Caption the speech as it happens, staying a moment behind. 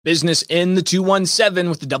Business in the 217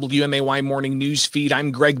 with the WMAY morning news feed. I'm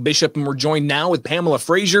Greg Bishop, and we're joined now with Pamela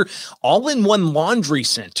Frazier, All-in-One Laundry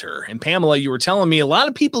Center. And Pamela, you were telling me a lot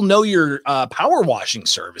of people know your power washing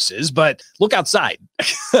services, but look outside.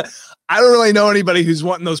 I don't really know anybody who's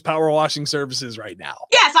wanting those power washing services right now.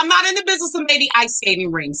 Yes, I'm not in the business of maybe ice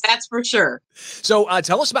skating rings. That's for sure. So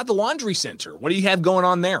tell us about the laundry center. What do you have going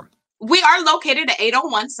on there? We are located at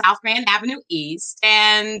 801 South Grand Avenue East,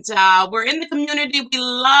 and we're in the community. We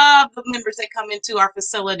love the members that come into our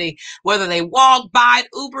facility, whether they walk by,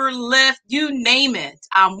 Uber, Lyft, you name it.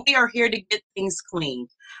 We are here to get things clean.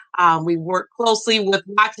 We work closely with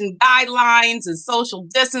watching guidelines and social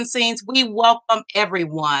distancing. We welcome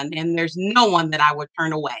everyone, and there's no one that I would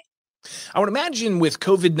turn away. I would imagine with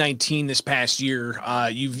COVID-19 this past year,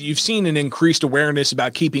 you've seen an increased awareness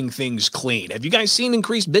about keeping things clean. Have you guys seen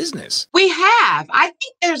increased business? We have. I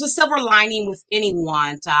think there's a silver lining with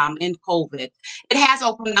anyone in COVID. It has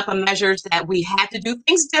opened up measures that we had to do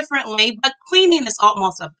things differently, but cleaning is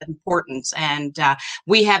almost of importance, and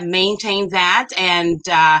we have maintained that, and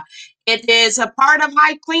it is a part of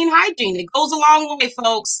clean hygiene. It goes a long way,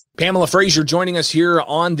 folks. Pamela Frazier joining us here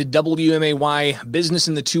on the WMAY Business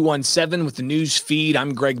in the 217 with the news feed.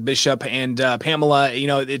 I'm Greg Bishop, and Pamela, you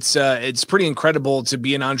know, it's pretty incredible to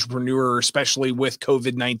be an entrepreneur, especially with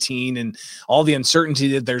COVID-19 and all the uncertainty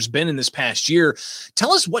that there's been in this past year.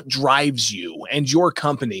 Tell us what drives you and your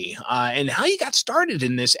company and how you got started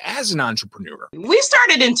in this as an entrepreneur. We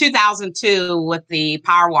started in 2002 with the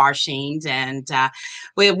power washings, and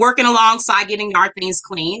we're working alongside getting our things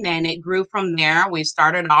clean, and it grew from there. We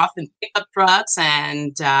started off in pickup trucks,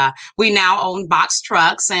 and we now own box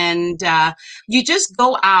trucks, and you just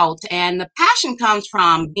go out, and the passion comes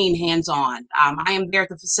from being hands-on. I am there at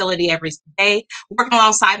the facility every day working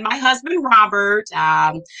alongside my husband Robert,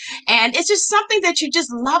 and it's just something that you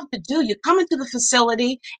just love to do. You come into the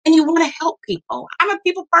facility and you want to help people. I'm a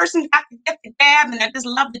people person, got to get the gab, and I just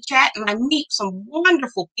love to chat, and I meet some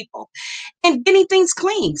wonderful people and getting things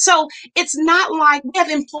clean. So it's not like we have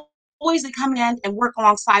employees that come in and work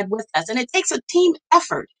alongside with us, and it takes a team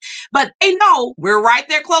effort, but they know we're right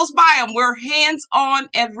there close by them. We're hands on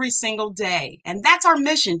every single day, and that's our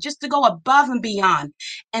mission, just to go above and beyond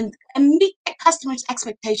and meet customers'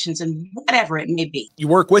 expectations and whatever it may be. You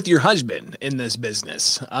work with your husband in this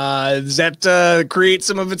business. Does that create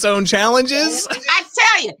some of its own challenges? I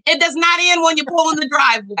tell you, it does not end when you pull in the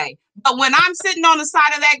driveway. But when I'm sitting on the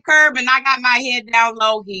side of that curb and I got my head down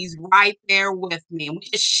low, he's right there with me. And we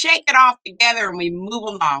just shake it off together and we move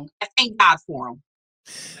along. I thank God for him.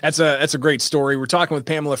 That's a great story. We're talking with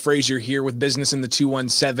Pamela Frazier here with Business in the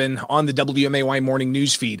 217 on the WMAY morning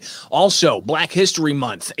news feed. Also, Black History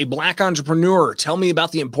Month, a Black entrepreneur. Tell me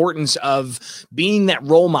about the importance of being that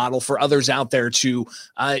role model for others out there to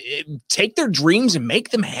take their dreams and make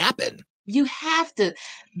them happen. You have to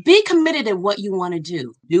be committed to what you want to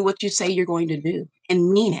do. Do what you say you're going to do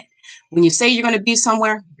and mean it. When you say you're going to be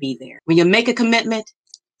somewhere, be there. When you make a commitment,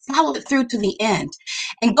 follow it through to the end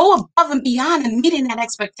and go above and beyond and meeting that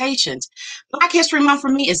expectations. Black History Month for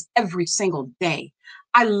me is every single day.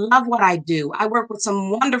 I love what I do. I work with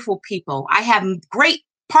some wonderful people. I have great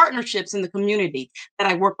partnerships in the community that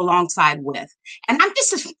I work alongside with. And I'm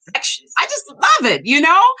just infectious. I just love it, you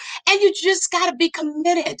know? And you just got to be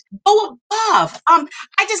committed. Go above.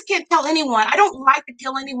 I just can't tell anyone. I don't like to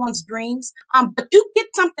kill anyone's dreams, but do get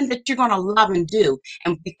something that you're going to love and do.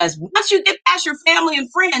 And because once you get past your family and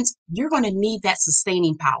friends, you're going to need that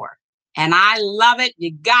sustaining power. And I love it.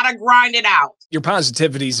 You got to grind it out. Your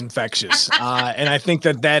positivity is infectious. And I think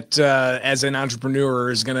that as an entrepreneur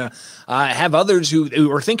is going to have others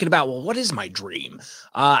who are thinking about, well, what is my dream?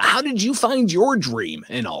 How did you find your dream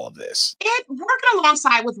in all of this? Working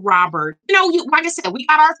alongside with Robert, you know, like I said, we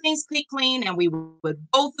got our things clean, and we would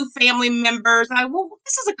go through family members. And well,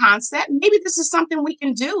 this is a concept. Maybe this is something we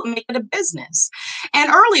can do and make it a business. And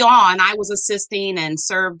early on, I was assisting and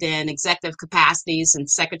served in executive capacities and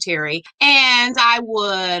secretary. And I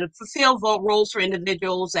would fulfill roles for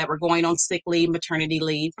individuals that were going on sick leave, maternity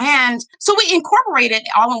leave. And so we incorporated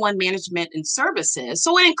all-in-one management and services.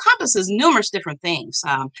 So it encompasses numerous different things.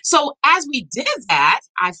 So as we did that,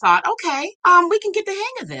 I thought, okay, we can get the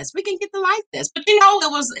hang of this. We can get to like this. But you know,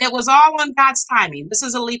 it was all on God's timing. This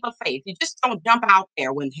is a leap of faith. You just don't jump out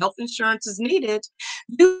there when health insurance is needed.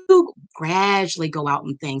 You gradually go out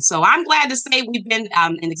and things. So I'm glad to say we've been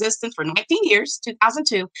in existence for 19 years,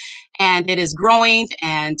 2002, and it is growing,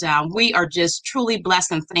 and we are just truly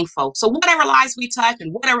blessed and thankful. So whatever lives we touch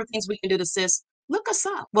and whatever things we can do to assist, look us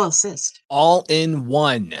up. We'll assist. All in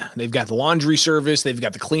one. They've got the laundry service. They've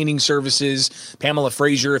got the cleaning services. Pamela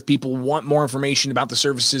Frazier, if people want more information about the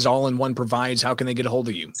services All in One provides, how can they get a hold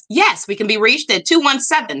of you? Yes, we can be reached at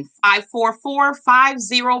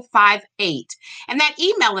 217-544-5058. And that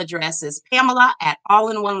email address is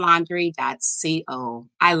Pamela@allinonelaundry.co.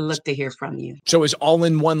 I look to hear from you. So is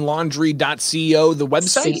allinonelaundry.co the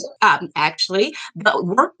website? Actually, the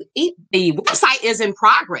website is in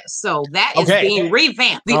progress. So that is being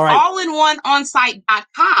revamped. The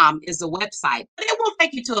allinoneonsite.com is the website, but it will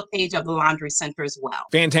take you to a page of the laundry center as well.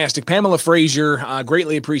 Fantastic. Pamela Frazier,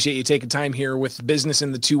 greatly appreciate you taking time here with Business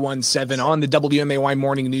in the 217 on the WMAY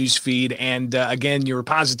morning news feed. And again, your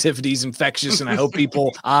positivity is infectious, and I hope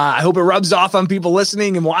people, I hope it rubs off on people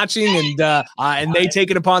listening and watching, and they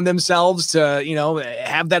take it upon themselves to,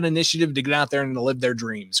 have that initiative to get out there and to live their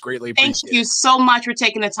dreams. Greatly appreciate it. Thank you so much for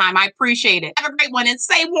taking the time. I appreciate it. Have a great one and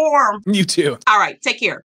stay warm. You too. All right. Take care.